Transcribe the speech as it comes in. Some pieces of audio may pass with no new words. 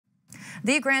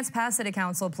The Grants Pass City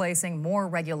Council placing more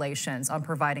regulations on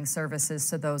providing services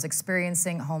to those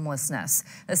experiencing homelessness.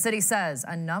 The city says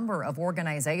a number of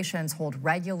organizations hold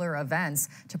regular events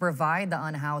to provide the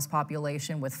unhoused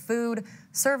population with food,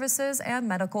 services, and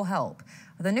medical help.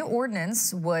 The new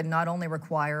ordinance would not only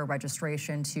require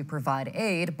registration to provide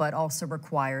aid, but also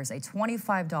requires a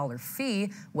 $25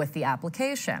 fee with the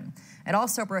application. It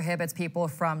also prohibits people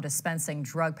from dispensing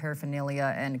drug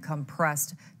paraphernalia and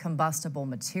compressed combustible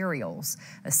materials.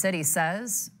 The city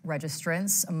says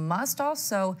registrants must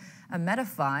also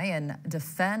identify and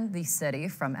defend the city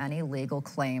from any legal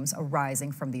claims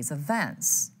arising from these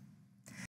events.